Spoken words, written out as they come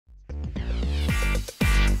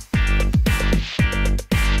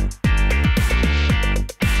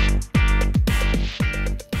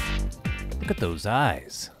Look at those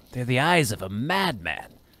eyes. They're the eyes of a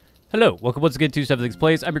madman. Hello, welcome once again to STUFFandTHINGS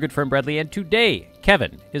Plays. I'm your good friend Bradley, and today,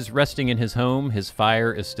 Kevin is resting in his home. His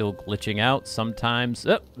fire is still glitching out. Sometimes,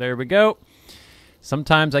 oh, there we go.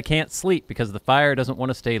 Sometimes I can't sleep because the fire doesn't want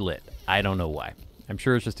to stay lit. I don't know why. I'm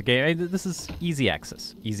sure it's just a game. This is easy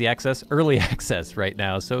access. Easy access, early access right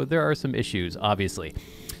now, so there are some issues, obviously.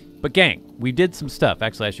 But gang, we did some stuff.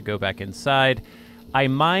 Actually, I should go back inside. I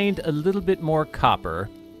mined a little bit more copper.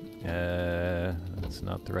 That's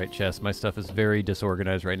not the right chest. My stuff is very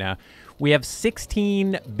disorganized right now. We have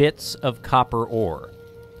 16 bits of copper ore.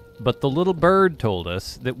 But the little bird told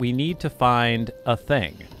us that we need to find a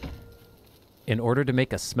thing in order to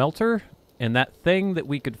make a smelter, and that thing that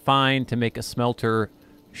we could find to make a smelter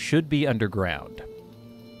should be underground.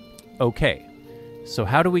 Okay, so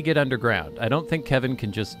how do we get underground? I don't think Kevin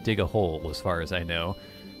can just dig a hole, as far as I know.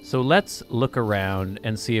 So let's look around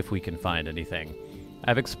and see if we can find anything.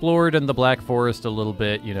 I've explored in the Black Forest a little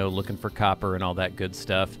bit, you know, looking for copper and all that good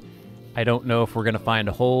stuff. I don't know if we're going to find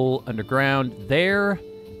a hole underground there,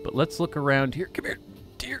 but let's look around here. Come here,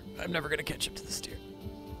 deer. I'm never going to catch up to this deer.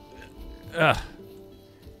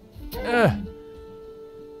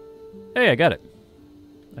 Hey, I got it.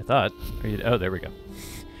 I thought. Oh, there we go.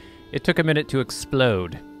 It took a minute to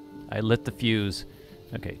explode. I lit the fuse.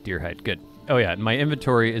 Okay, deer hide. Good. Oh yeah, my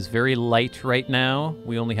inventory is very light right now.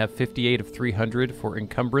 We only have 58 of 300 for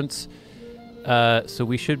encumbrance. So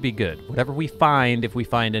we should be good. Whatever we find, if we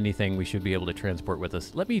find anything, we should be able to transport with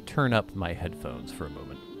us. Let me turn up my headphones for a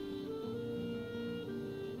moment.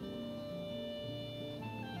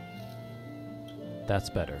 That's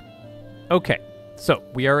better. Okay, so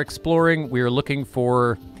we are exploring. We are looking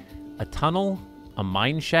for a tunnel, a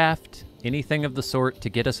mine shaft, anything of the sort to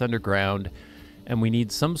get us underground. And we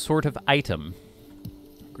need some sort of item,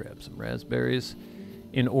 grab some raspberries,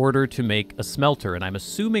 in order to make a smelter. And I'm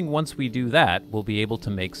assuming once we do that, we'll be able to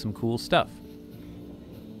make some cool stuff.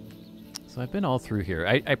 So I've been all through here.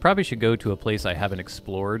 I probably should go to a place I haven't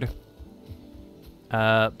explored.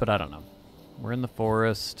 But I don't know. We're in the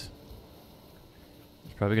forest.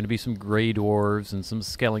 There's probably going to be some gray dwarves and some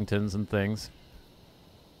skeletons and things.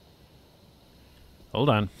 Hold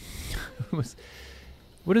on.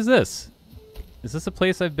 What is this? Is this a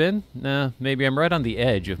place I've been? Nah, maybe I'm right on the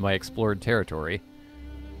edge of my explored territory.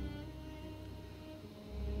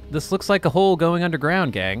 This looks like a hole going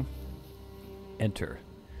underground, gang. Enter.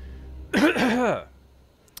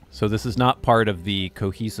 So this is not part of the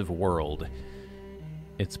cohesive world.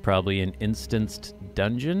 It's probably an instanced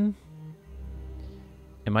dungeon.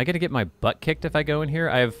 Am I gonna get my butt kicked if I go in here?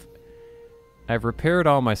 I've repaired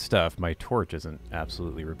all my stuff. My torch isn't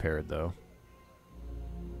absolutely repaired though.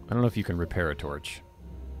 I don't know if you can repair a torch.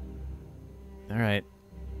 Alright.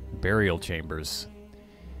 Burial chambers.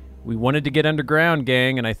 We wanted to get underground,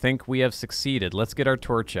 gang, and I think we have succeeded. Let's get our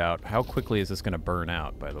torch out. How quickly is this going to burn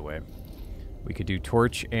out, by the way? We could do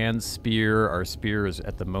torch and spear. Our spear is,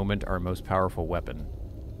 at the moment, our most powerful weapon.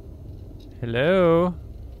 Hello?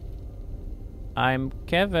 I'm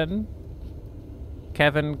Kevin.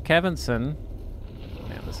 Kevin Kevinson.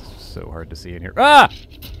 Man, this is so hard to see in here. Ah!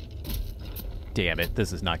 Damn it,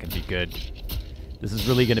 this is not going to be good. This is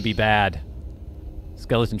really going to be bad.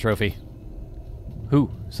 Skeleton trophy. Who?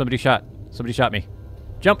 Somebody shot me.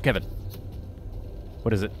 Jump, Kevin.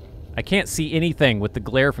 What is it? I can't see anything with the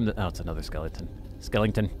glare from the... Oh, it's another skeleton.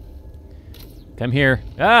 Skellington. Come here.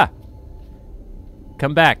 Ah!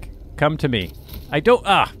 Come back. Come to me. I don't...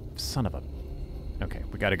 Ah! Son of a... Okay,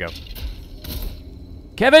 we gotta go.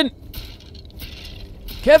 Kevin!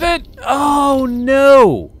 Kevin! Oh,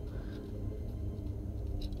 no!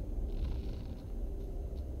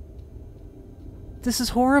 This is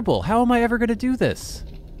horrible. How am I ever going to do this?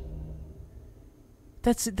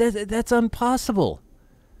 That's impossible.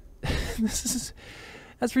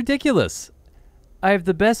 That's ridiculous. I have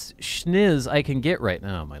the best schniz I can get right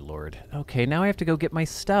now, my lord. Okay, now I have to go get my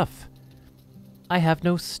stuff. I have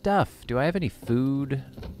no stuff. Do I have any food?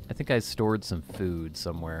 I think I stored some food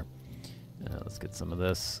somewhere. Let's get some of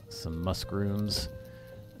this. Some mushrooms.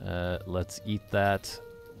 Let's eat that.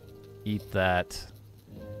 Eat that.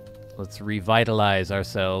 Let's revitalize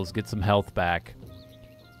ourselves, get some health back.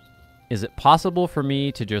 Is it possible for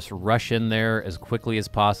me to just rush in there as quickly as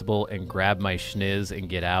possible and grab my schniz and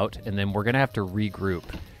get out? And then we're going to have to regroup.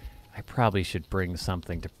 I probably should bring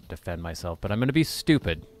something to defend myself, but I'm going to be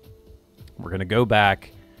stupid. We're going to go back,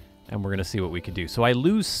 and we're going to see what we can do. So I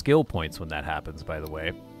lose skill points when that happens, by the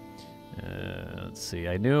way. Let's see.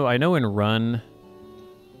 I know in run...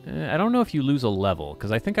 I don't know if you lose a level,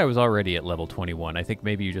 because I think I was already at level 21. I think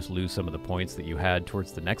maybe you just lose some of the points that you had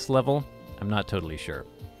towards the next level. I'm not totally sure.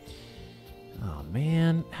 Oh,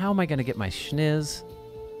 man. How am I going to get my schniz?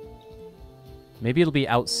 Maybe it'll be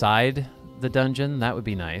outside the dungeon. That would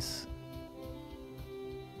be nice.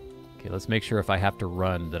 Okay, let's make sure if I have to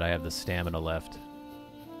run that I have the stamina left.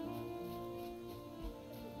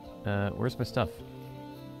 Where's my stuff?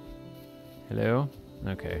 Hello?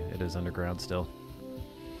 Okay, it is underground still.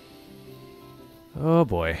 Oh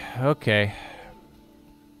boy, okay.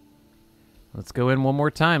 Let's go in one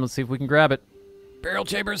more time. Let's see if we can grab it. Barrel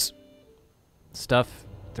chambers! Stuff.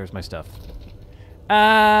 There's my stuff.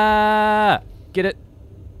 Ah! Get it.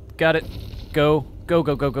 Got it. Go. Go,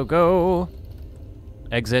 go, go, go, go.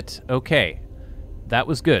 Exit. Okay. That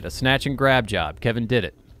was good. A snatch and grab job. Kevin did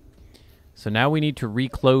it. So now we need to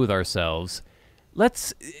reclothe ourselves.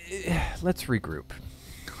 Let's regroup.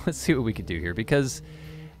 Let's see what we could do here, because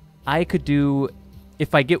I could do,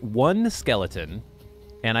 if I get one skeleton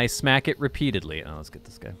and I smack it repeatedly. Oh, let's get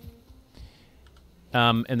this guy.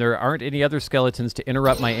 And there aren't any other skeletons to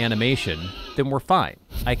interrupt my animation, then we're fine.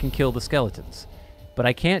 I can kill the skeletons. But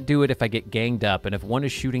I can't do it if I get ganged up and if one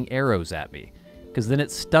is shooting arrows at me, because then it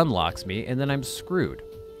stun locks me and then I'm screwed.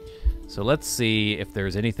 So let's see if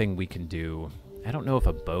there's anything we can do. I don't know if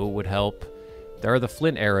a bow would help. There are the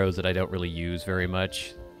flint arrows that I don't really use very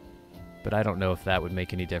much, but I don't know if that would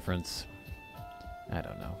make any difference. I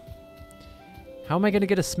don't know. How am I going to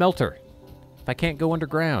get a smelter if I can't go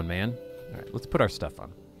underground, man? All right, let's put our stuff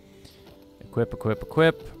on. Equip, equip,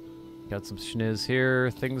 equip. Got some schniz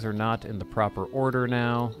here. Things are not in the proper order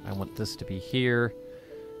now. I want this to be here.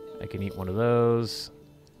 I can eat one of those.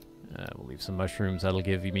 We'll leave some mushrooms. That'll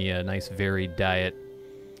give me a nice varied diet.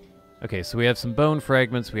 Okay, so we have some bone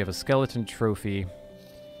fragments. We have a skeleton trophy.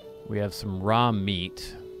 We have some raw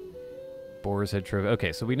meat. Boar's head trophy.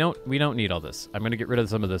 Okay, so we don't need all this. I'm going to get rid of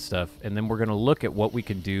some of this stuff, and then we're going to look at what we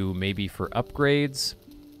can do maybe for upgrades.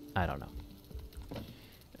 I don't know.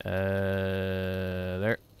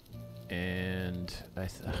 There. And,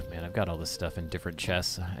 man, I've got all this stuff in different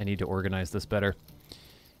chests. I need to organize this better.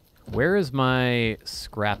 Where is my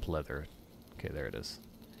scrap leather? Okay, there it is.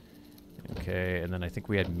 Okay, and then I think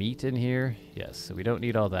we had meat in here. Yes, so we don't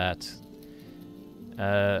need all that. Oh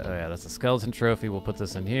yeah, that's a skeleton trophy. We'll put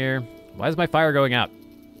this in here. Why is my fire going out?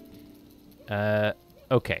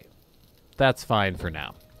 Okay. That's fine for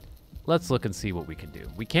now. Let's look and see what we can do.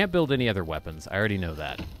 We can't build any other weapons. I already know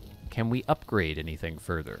that. Can we upgrade anything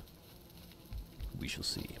further? We shall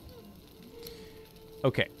see.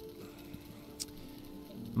 Okay.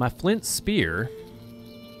 My flint spear.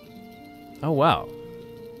 Oh, wow.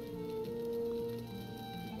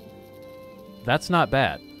 That's not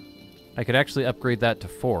bad. I could actually upgrade that to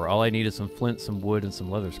 4. All I need is some flint, some wood, and some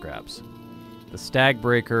leather scraps. The stag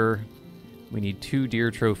breaker. We need 2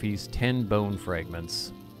 deer trophies, 10 bone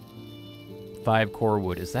fragments, 5 core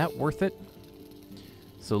wood. Is that worth it?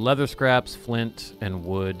 So leather scraps, flint, and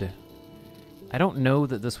wood. I don't know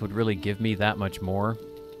that this would really give me that much more.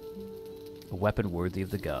 A weapon worthy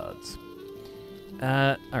of the gods.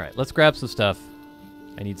 Alright, let's grab some stuff.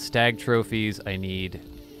 I need stag trophies. I need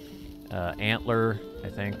antler, I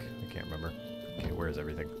think. I can't remember. Okay, where is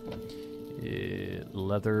everything?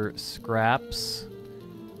 Leather scraps.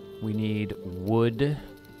 We need wood.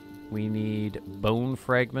 We need bone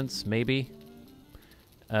fragments, maybe.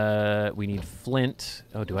 We need flint.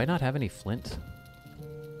 Oh, do I not have any flint?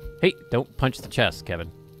 Hey, don't punch the chest,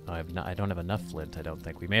 Kevin. I don't have enough flint, I don't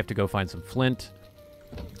think. We may have to go find some flint.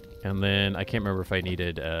 And then, I can't remember if I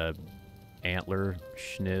needed antler,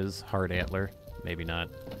 schniz, hard antler. Maybe not.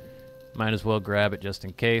 Might as well grab it just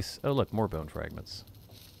in case. Oh, look, more bone fragments.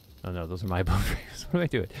 Oh, no, those are my bone fragments. What am I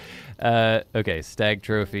doing? Okay, stag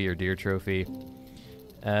trophy or deer trophy.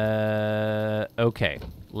 Okay,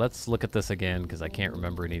 let's look at this again, because I can't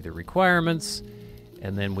remember any of the requirements.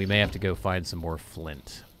 And then we may have to go find some more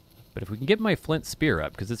flint. But if we can get my flint spear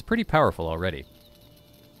up, because it's pretty powerful already.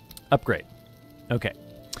 Upgrade. Okay.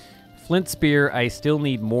 Flint spear, I still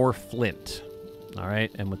need more flint.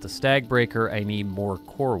 Alright, and with the stag breaker, I need more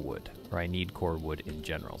core wood. Or I need core wood in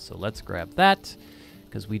general. So let's grab that,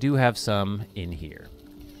 because we do have some in here.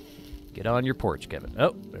 Get on your porch, Kevin.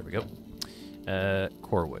 Oh, there we go.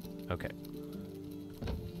 Core wood. Okay.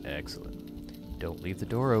 Excellent. Don't leave the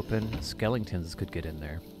door open. Skeletons could get in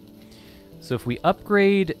there. So if we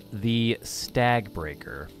upgrade the stag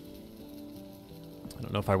breaker, I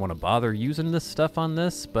don't know if I want to bother using this stuff on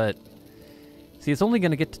this, but see, it's only going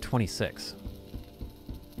to get to 26.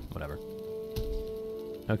 Whatever.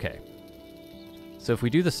 Okay. So if we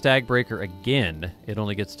do the stag breaker again, it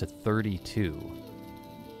only gets to 32.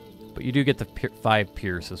 But you do get the 5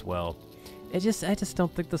 pierce as well. I just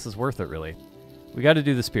don't think this is worth it, really. We got to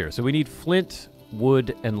do the spear. So we need flint,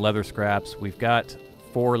 wood, and leather scraps. We've got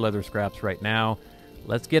 4 leather scraps right now.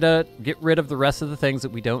 Let's get rid of the rest of the things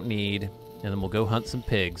that we don't need, and then we'll go hunt some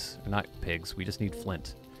pigs. Not pigs, we just need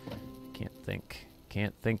flint. Can't think.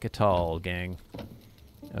 Can't think at all, gang.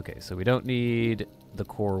 Okay, so we don't need the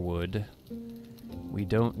core wood. We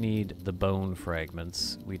don't need the bone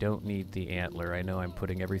fragments. We don't need the antler. I know I'm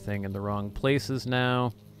putting everything in the wrong places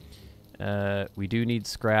now. We do need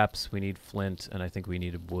scraps. We need flint, and I think we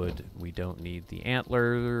need wood. We don't need the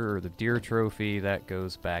antler or the deer trophy. That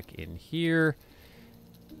goes back in here.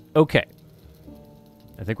 Okay.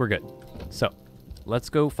 I think we're good. So, let's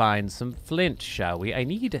go find some flint, shall we? I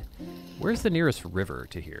need... Where's the nearest river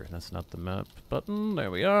to here? That's not the map button.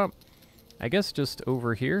 There we are. I guess just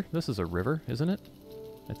over here. This is a river, isn't it?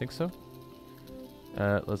 I think so.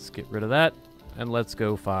 Let's get rid of that. And let's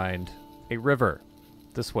go find a river.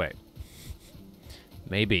 This way.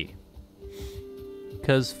 Maybe.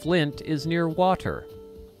 Because flint is near water.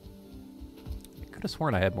 I could have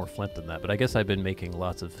sworn I had more flint than that, but I guess I've been making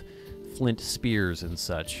lots of flint spears and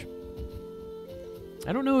such.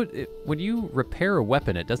 I don't know, when you repair a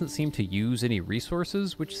weapon, it doesn't seem to use any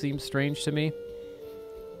resources, which seems strange to me.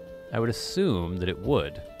 I would assume that it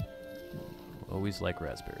would. Always like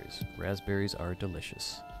raspberries. Raspberries are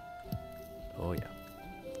delicious. Oh yeah.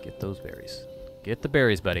 Get those berries. Get the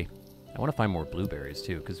berries, buddy. I want to find more blueberries,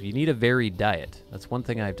 too, because you need a varied diet. That's one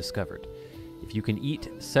thing I've discovered. If you can eat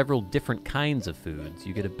several different kinds of foods,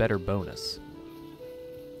 you get a better bonus.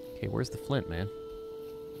 Okay, where's the flint, man?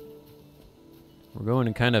 We're going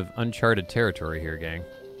in kind of uncharted territory here, gang.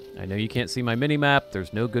 I know you can't see my mini-map.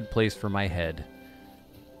 There's no good place for my head.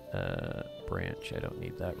 Branch. I don't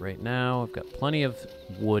need that right now. I've got plenty of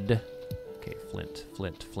wood. Okay, flint,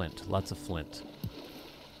 flint, flint. Lots of flint.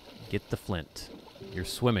 Get the flint. You're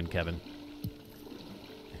swimming, Kevin.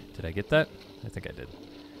 Did I get that? I think I did.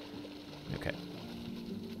 Okay.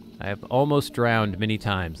 I have almost drowned many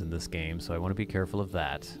times in this game, so I want to be careful of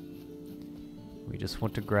that. We just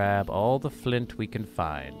want to grab all the flint we can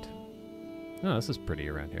find. Oh, this is pretty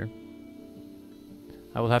around here.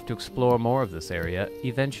 I will have to explore more of this area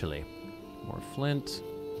eventually. More flint.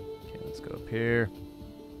 Okay, let's go up here.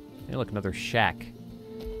 Hey, look, another shack.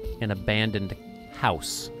 An abandoned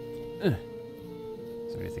house. Ugh.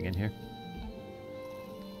 Is there anything in here?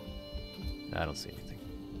 I don't see anything.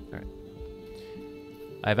 Alright.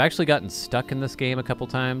 I've actually gotten stuck in this game a couple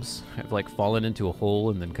times. I've like fallen into a hole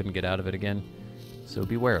and then couldn't get out of it again. So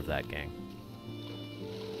beware of that, gang.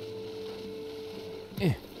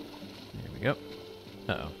 There we go.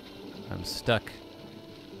 Uh-oh. I'm stuck.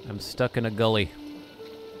 I'm stuck in a gully.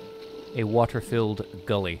 A water-filled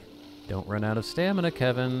gully. Don't run out of stamina,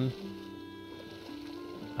 Kevin.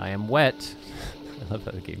 I am wet. I love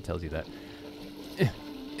how the game tells you that.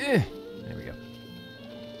 There we go.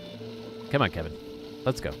 Come on, Kevin.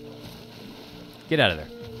 Let's go. Get out of there.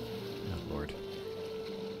 Oh, Lord.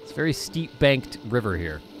 It's a very steep-banked river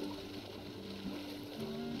here.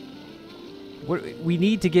 We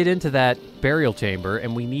need to get into that burial chamber,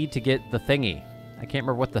 and we need to get the thingy. I can't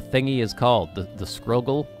remember what the thingy is called. The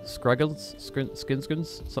scruggles?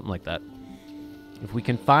 Skinskins? Something like that. If we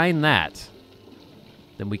can find that,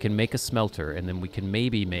 then we can make a smelter, and then we can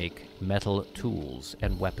maybe make metal tools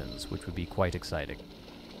and weapons, which would be quite exciting.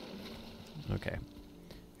 Okay.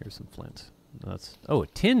 Here's some flint. That's... Oh, a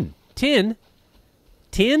tin! Tin?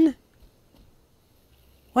 Tin?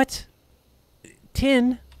 What?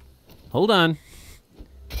 Tin? Hold on.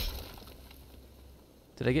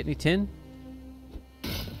 Did I get any tin?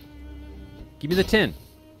 Give me the tin.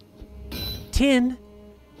 Tin?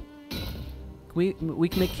 We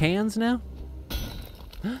can make cans now?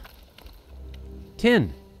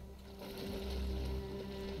 Tin.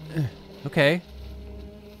 Okay.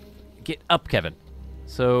 Get up, Kevin.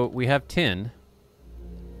 So we have tin.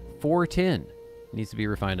 4 tin. Needs to be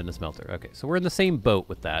refined in a smelter. Okay, so we're in the same boat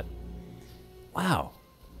with that. Wow.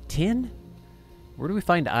 Tin? Where do we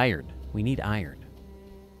find iron? We need iron.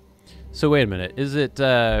 So wait a minute. Is it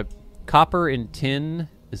copper and tin?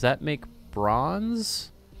 Does that make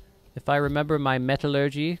bronze? If I remember my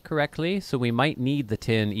metallurgy correctly. So we might need the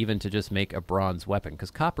tin even to just make a bronze weapon.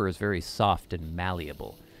 Because copper is very soft and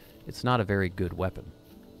malleable. It's not a very good weapon.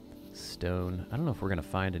 Stone. I don't know if we're going to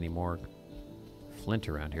find any more flint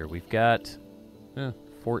around here. We've got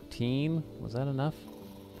 14. Was that enough?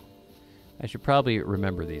 I should probably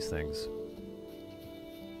remember these things.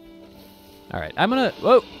 Alright, I'm gonna...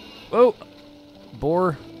 Whoa! Whoa!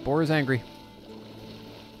 Boar is angry.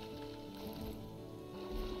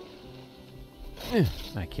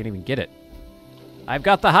 I can't even get it. I've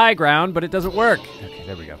got the high ground, but it doesn't work. Okay,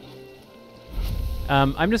 there we go.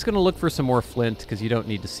 I'm just gonna look for some more flint, because you don't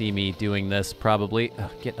need to see me doing this, probably. Oh,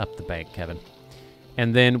 get up the bank, Kevin.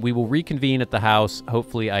 And then we will reconvene at the house.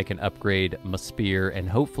 Hopefully I can upgrade my spear, and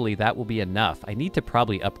hopefully that will be enough. I need to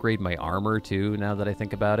probably upgrade my armor too, now that I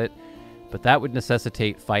think about it. But that would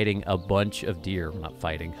necessitate fighting a bunch of deer. Well, not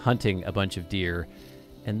fighting, hunting a bunch of deer.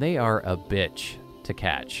 And they are a bitch to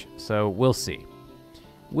catch. So we'll see.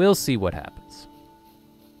 We'll see what happens.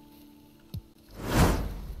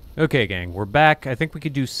 Okay, gang, we're back. I think we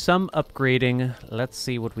could do some upgrading. Let's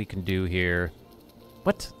see what we can do here.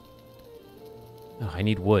 What? Oh, I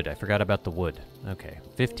need wood. I forgot about the wood. Okay,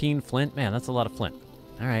 15 flint. Man, that's a lot of flint.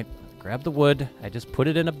 All right, grab the wood. I just put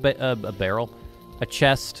it in a barrel, a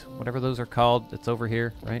chest, whatever those are called. It's over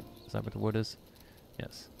here, right? Is that what the wood is?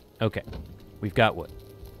 Yes. Okay, we've got wood.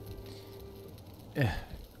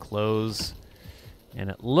 Clothes. And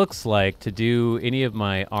it looks like to do any of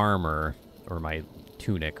my armor, or my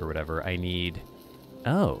tunic or whatever, I need...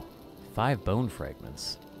 Oh, 5 bone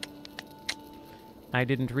fragments. I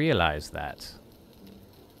didn't realize that.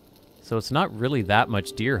 So it's not really that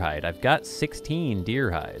much deer hide. I've got 16 deer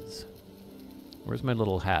hides. Where's my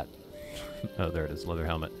little hat? Oh, there it is, leather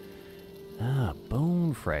helmet. Ah,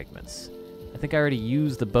 bone fragments. I think I already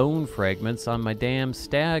used the bone fragments on my damn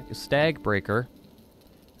stag breaker.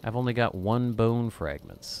 I've only got 1 bone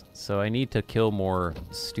fragments. So I need to kill more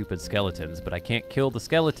stupid skeletons, but I can't kill the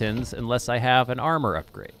skeletons unless I have an armor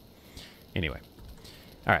upgrade. Anyway.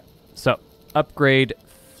 Alright, so upgrade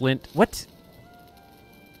flint. What?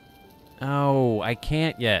 Oh, I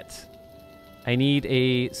can't yet. I need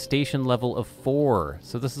a station level of 4,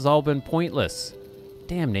 so this has all been pointless.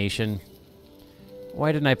 Damnation.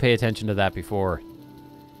 Why didn't I pay attention to that before?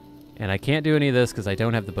 And I can't do any of this because I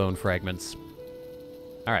don't have the bone fragments.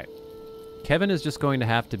 Alright. Kevin is just going to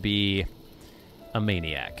have to be a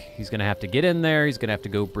maniac. He's going to have to get in there. He's going to have to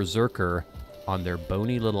go berserker on their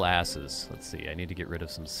bony little asses. Let's see. I need to get rid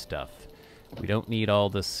of some stuff. We don't need all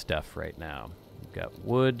this stuff right now. We've got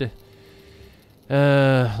wood.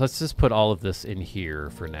 Let's just put all of this in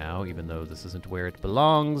here for now, even though this isn't where it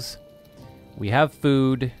belongs. We have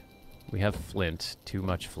food. We have flint. Too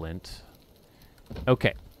much flint.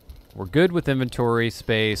 Okay. We're good with inventory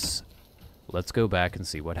space. Let's go back and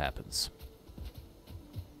see what happens.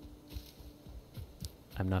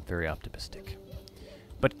 I'm not very optimistic.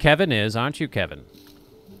 But Kevin is, aren't you, Kevin?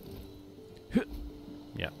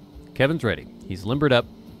 Yeah. Kevin's ready. He's limbered up.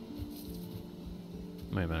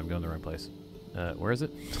 Wait a minute, I'm going the wrong place. Where is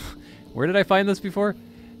it? Where did I find this before?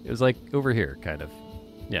 It was like over here, kind of.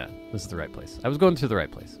 Yeah, this is the right place. I was going to the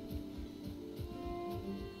right place.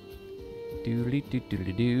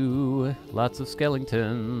 Doodly-doo-doodly-doo. Lots of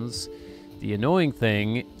skeletons. The annoying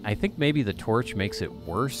thing, I think maybe the torch makes it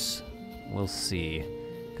worse. We'll see.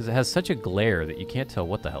 Because it has such a glare that you can't tell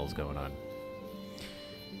what the hell's going on.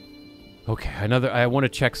 Okay, I want to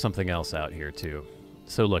check something else out here, too.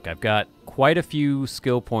 So look, I've got quite a few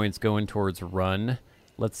skill points going towards run.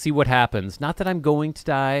 Let's see what happens. Not that I'm going to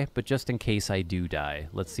die, but just in case I do die.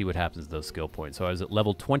 Let's see what happens to those skill points. So I was at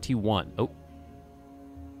level 21. Oh.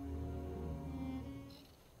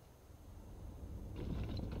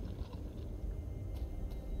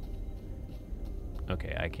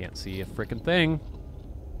 Okay, I can't see a frickin' thing.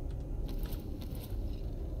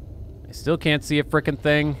 I still can't see a frickin'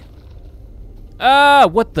 thing. Ah,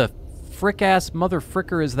 what the frick-ass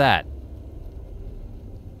mother-fricker is that?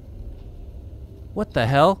 What the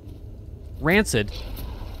hell? Rancid.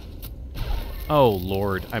 Oh,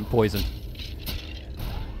 Lord, I'm poisoned.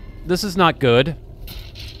 This is not good.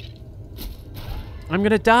 I'm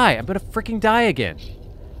gonna die. I'm gonna fricking die again.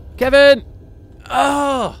 Kevin!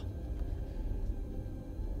 Oh!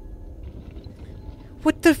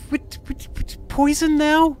 What the... poison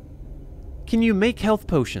now? Can you make health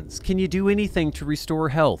potions? Can you do anything to restore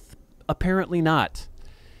health? Apparently not.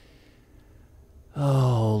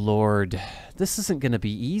 Oh, Lord. This isn't going to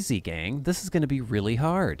be easy, gang. This is going to be really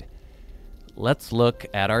hard. Let's look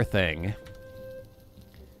at our thing.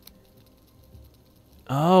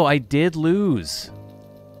 Oh, I did lose.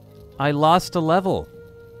 I lost a level.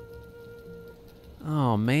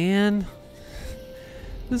 Oh, man.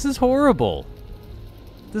 This is horrible.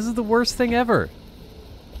 This is the worst thing ever.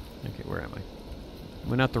 Okay, where am I? I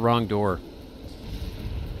went out the wrong door.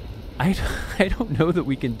 I don't know that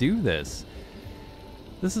we can do this.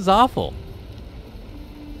 This is awful.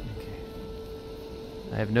 Okay.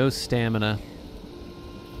 I have no stamina.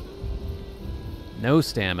 No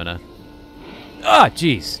stamina. Ah,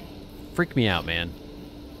 jeez. Freak me out, man.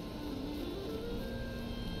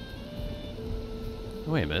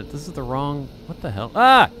 Wait a minute. This is the wrong... What the hell?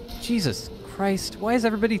 Ah! Jesus Christ. Why is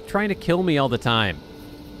everybody trying to kill me all the time?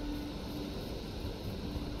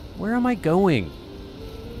 Where am I going?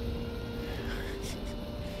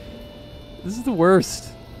 This is the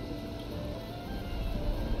worst.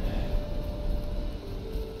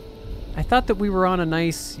 I thought that we were on a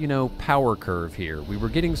nice, you know, power curve here. We were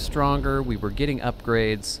getting stronger, we were getting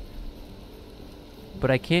upgrades,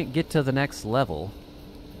 but I can't get to the next level.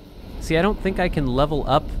 See, I don't think I can level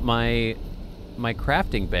up my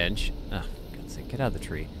crafting bench. Ugh, for God's sake, get out of the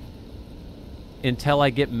tree. Until I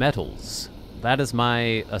get metals. That is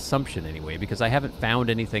my assumption anyway, because I haven't found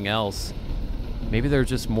anything else. Maybe there's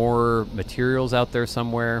just more materials out there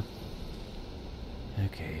somewhere.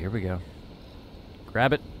 Okay, here we go.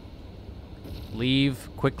 Grab it. Leave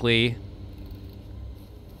quickly.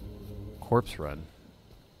 Corpse run.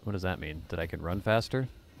 What does that mean? That I can run faster?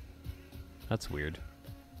 That's weird.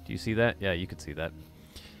 Do you see that? Yeah, you could see that.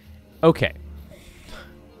 Okay.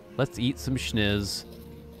 Let's eat some schniz.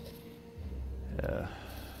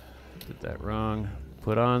 Did that wrong.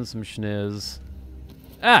 Put on some schniz.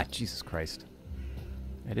 Ah, Jesus Christ.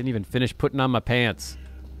 I didn't even finish putting on my pants.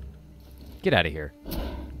 Get out of here.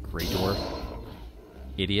 Grey dwarf.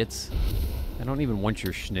 Idiots. I don't even want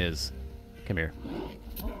your schniz. Come here.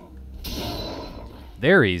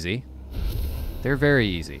 They're easy. They're very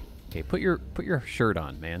easy. Okay, put your shirt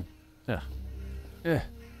on, man. Ugh. Ugh.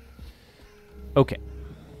 Okay.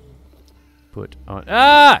 Put on.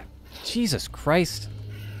 Ah! Jesus Christ.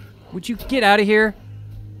 Would you get out of here?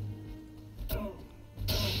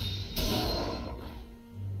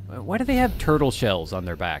 Why do they have turtle shells on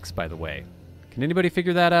their backs, by the way? Can anybody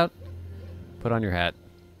figure that out? Put on your hat.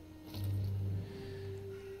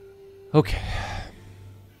 Okay.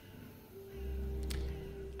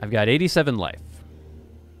 I've got 87 life.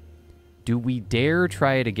 Do we dare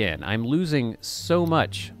try it again? I'm losing so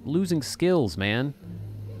much. Losing skills, man.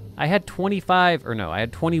 I had 25, or no, I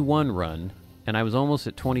had 21 run, and I was almost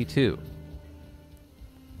at 22.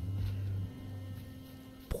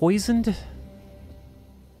 Poisoned?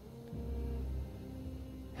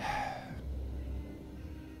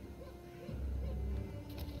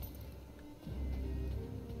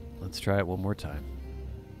 Let's try it one more time.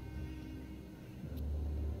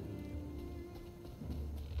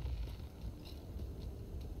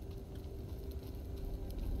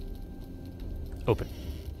 Open.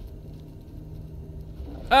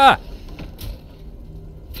 Ah!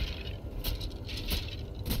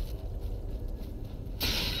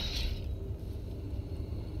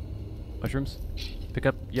 Mushrooms? Pick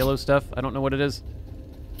up yellow stuff. I don't know what it is.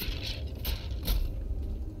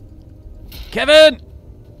 Kevin!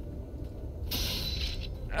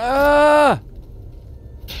 Ah!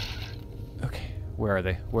 Okay, where are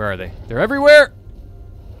they? Where are they? They're everywhere!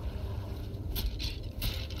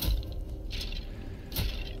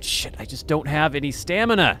 Shit, I just don't have any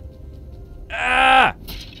stamina. Ah!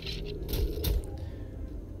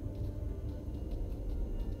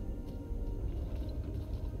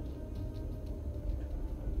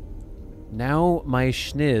 Now my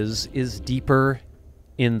schniz is deeper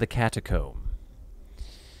in the catacomb.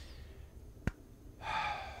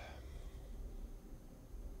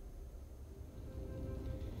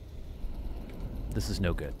 This is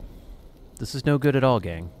no good. This is no good at all,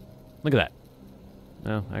 gang. Look at that.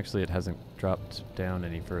 No, actually it hasn't dropped down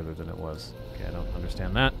any further than it was. Okay, I don't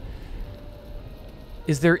understand that.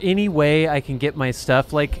 Is there any way I can get my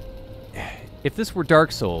stuff, like, if this were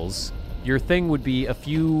Dark Souls, your thing would be a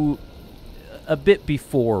bit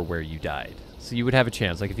before where you died. So you would have a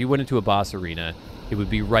chance. Like if you went into a boss arena, it would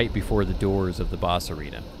be right before the doors of the boss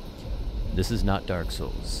arena. This is not Dark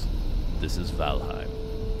Souls. This is Valheim.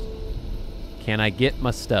 Can I get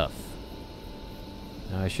my stuff?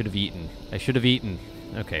 No, I should have eaten. I should have eaten.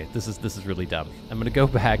 Okay, this is really dumb. I'm gonna go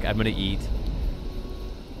back. I'm gonna eat.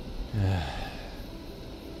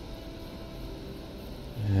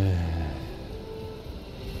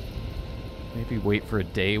 Maybe wait for a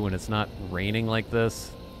day when it's not raining like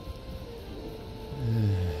this.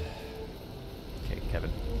 Okay,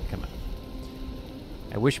 Kevin, come on.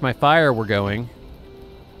 I wish my fire were going.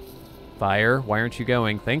 Fire, why aren't you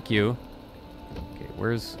going? Thank you. Okay,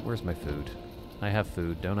 where's my food? I have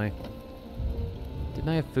food, don't I? Didn't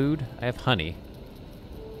I have food? I have honey.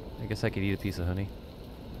 I guess I could eat a piece of honey.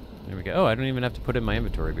 There we go. Oh, I don't even have to put it in my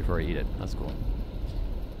inventory before I eat it. That's cool.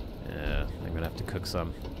 Yeah, I'm gonna have to cook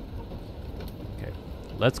some. Okay,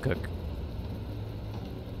 let's cook.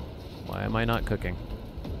 Why am I not cooking?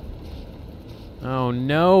 Oh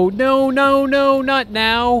no, no, no, no, not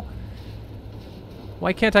now!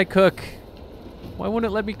 Why can't I cook? Why won't it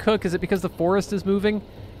let me cook? Is it because the forest is moving?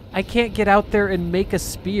 I can't get out there and make a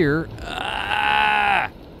spear. Ah!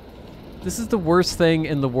 This is the worst thing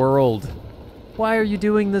in the world. Why are you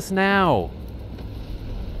doing this now?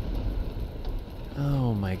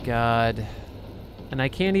 Oh my god. And I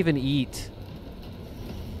can't even eat.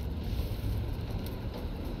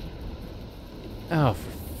 Oh,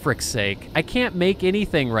 for frick's sake. I can't make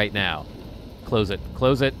anything right now. Close it.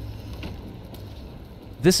 Close it.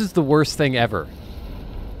 This is the worst thing ever.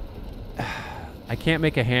 I can't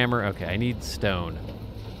make a hammer. Okay, I need stone.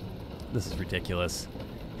 This is ridiculous.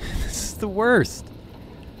 This is the worst.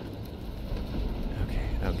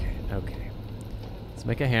 Okay. Let's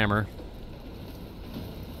make a hammer.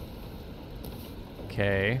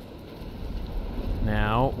 Okay.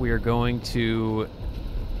 Now we are going to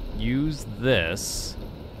use this,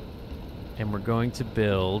 and we're going to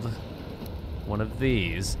build one of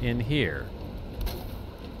these in here.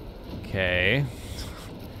 Okay.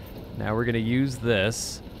 Now we're going to use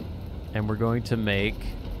this, and we're going to make,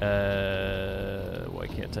 why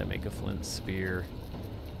can't I make a flint spear?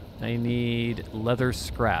 I need leather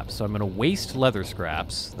scraps, so I'm going to waste leather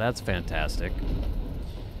scraps. That's fantastic.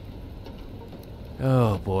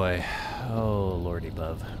 Oh, boy. Oh, lordy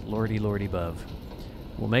bub. Lordy bub.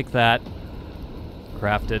 We'll make that.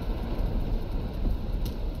 Craft it.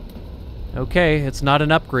 Okay, it's not an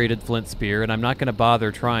upgraded flint spear, and I'm not going to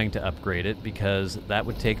bother trying to upgrade it because that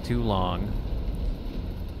would take too long.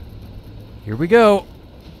 Here we go.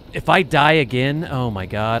 If I die again, oh my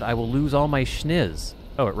god, I will lose all my schniz.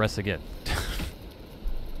 Oh, it rests again.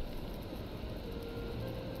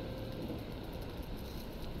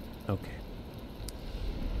 Okay.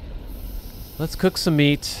 Let's cook some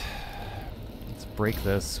meat. Let's break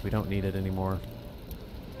this. We don't need it anymore.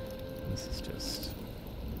 This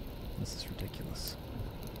is ridiculous.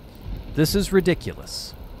 This is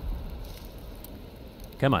ridiculous.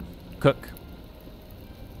 Come on, cook.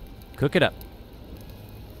 Cook it up.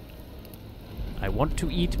 I want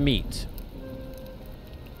to eat meat.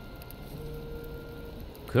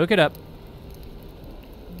 Cook it up.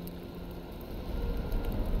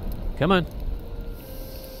 Come on.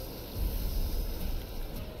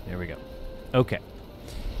 There we go. Okay.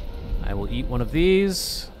 I will eat one of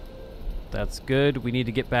these. That's good. We need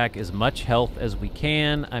to get back as much health as we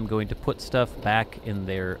can. I'm going to put stuff back in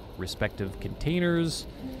their respective containers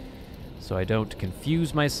so I don't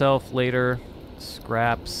confuse myself later.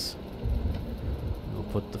 Scraps. We'll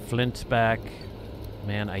put the flint back.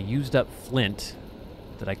 Man, I used up flint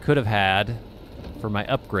that I could have had for my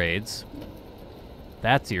upgrades.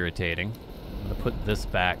 That's irritating. I'm going to put this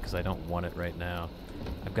back because I don't want it right now.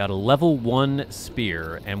 I've got a level 1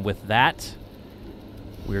 spear, and with that,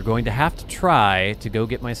 we're going to have to try to go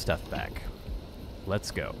get my stuff back.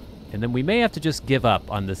 Let's go. And then we may have to just give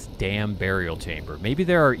up on this damn burial chamber. Maybe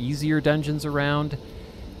there are easier dungeons around.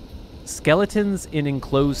 Skeletons in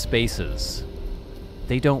enclosed spaces,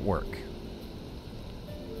 they don't work.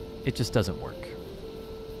 It just doesn't work.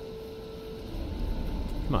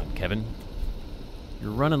 Come on, Kevin.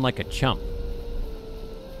 You're running like a chump.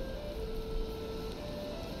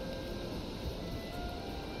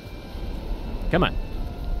 Come on.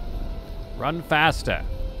 Run faster.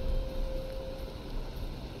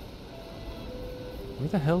 Where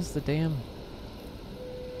the hell's the damn...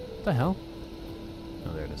 What the hell?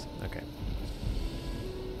 Oh, there it is. Okay.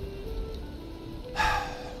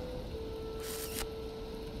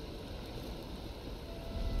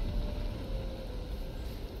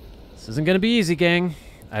 This isn't gonna be easy, gang.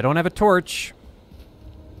 I don't have a torch.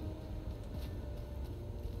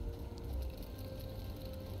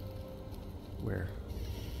 Where?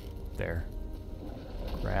 There.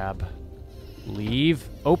 Grab. Leave.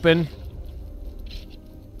 Open.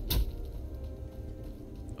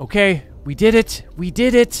 Okay, we did it. We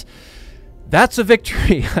did it. That's a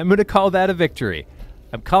victory. I'm gonna call that a victory.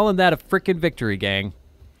 I'm calling that a frickin' victory, gang.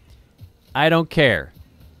 I don't care.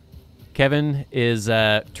 Kevin is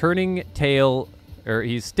turning tail, or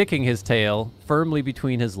he's sticking his tail firmly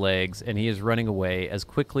between his legs, and he is running away as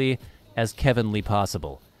quickly as Kevinly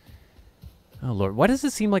possible. Oh, Lord. Why does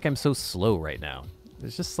it seem like I'm so slow right now?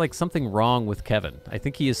 There's just like something wrong with Kevin. I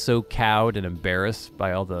think he is so cowed and embarrassed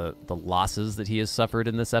by all the losses that he has suffered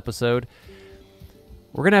in this episode.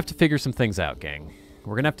 We're going to have to figure some things out, gang.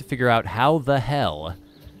 We're going to have to figure out how the hell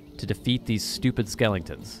to defeat these stupid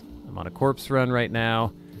skeletons. I'm on a corpse run right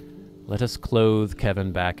now. Let us clothe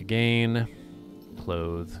Kevin back again.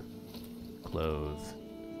 Clothe. Clothe.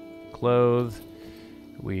 Clothe.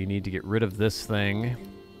 We need to get rid of this thing.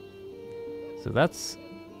 So that's...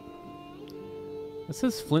 This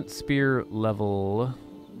says flint spear level...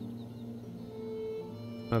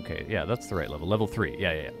 Okay, yeah, that's the right level. Level 3.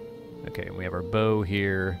 Yeah. Okay, and we have our bow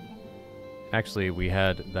here. Actually, we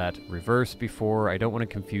had that reverse before. I don't want to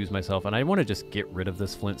confuse myself, and I want to just get rid of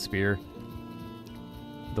this flint spear.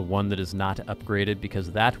 The one that is not upgraded, because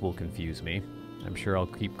that will confuse me. I'm sure I'll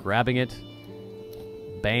keep grabbing it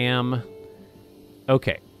Bam.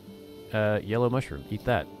 Okay. Yellow mushroom. Eat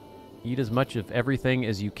that. Eat as much of everything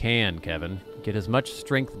as you can, Kevin. Get as much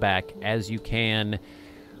strength back as you can.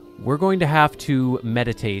 We're going to have to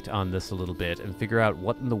meditate on this a little bit and figure out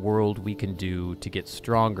what in the world we can do to get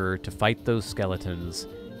stronger, to fight those skeletons.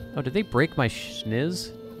 Oh, did they break my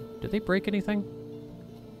schniz? Did they break anything?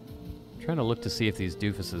 I'm trying to look to see if these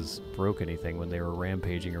doofuses broke anything when they were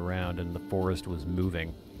rampaging around and the forest was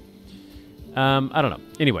moving. I don't know.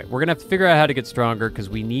 Anyway, we're going to have to figure out how to get stronger because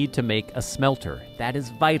we need to make a smelter. That is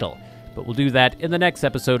vital. But we'll do that in the next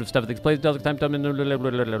episode of Stuff That Explains. I'll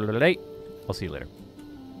see you later.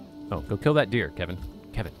 Oh, go kill that deer, Kevin.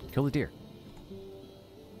 Kevin, kill the deer.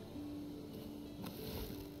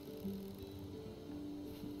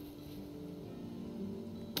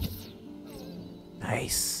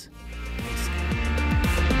 Nice.